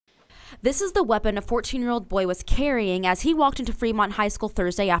This is the weapon a 14-year-old boy was carrying as he walked into Fremont High School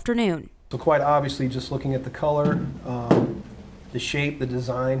Thursday afternoon. So quite obviously, just looking at the color, the shape, the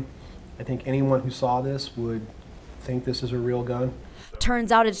design, I think anyone who saw this would think this is a real gun.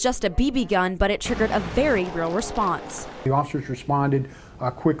 Turns out it's just a BB gun, but it triggered a very real response. The officers responded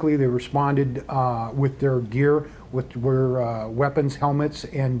quickly. They responded with their gear, with their weapons, helmets,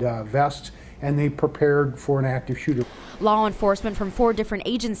 and vests, and they prepared for an active shooter. Law enforcement from 4 different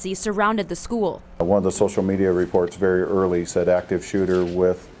agencies surrounded the school. One of the social media reports very early said active shooter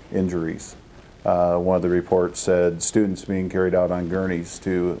with injuries. One of the reports said students being carried out on gurneys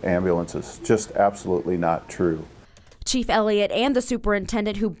to ambulances. Just absolutely not true. Chief Elliott and the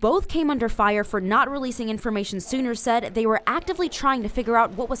superintendent, who both came under fire for not releasing information sooner, said they were actively trying to figure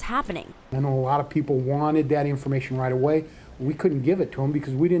out what was happening. I know a lot of people wanted that information right away. We couldn't give it to them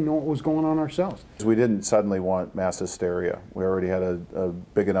because we didn't know what was going on ourselves. We didn't suddenly want mass hysteria. We already had a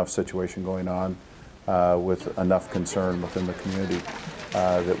big enough situation going on with enough concern within the community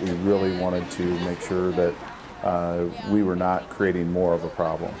that we really wanted to make sure that we were not creating more of a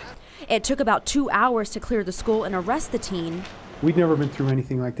problem. It took about 2 hours to clear the school and arrest the teen. We'd never been through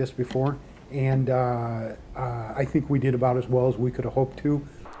anything like this before, and I think we did about as well as we could have hoped to.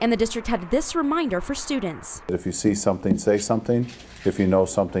 And the district had this reminder for students. If you see something, say something. If you know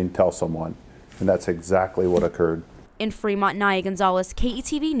something, tell someone. And that's exactly what occurred. In Fremont, Nia Gonzalez,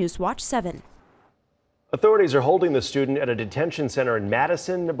 KETV Newswatch 7. Authorities are holding the student at a detention center in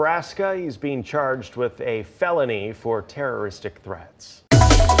Madison, Nebraska. He's being charged with a felony for terroristic threats.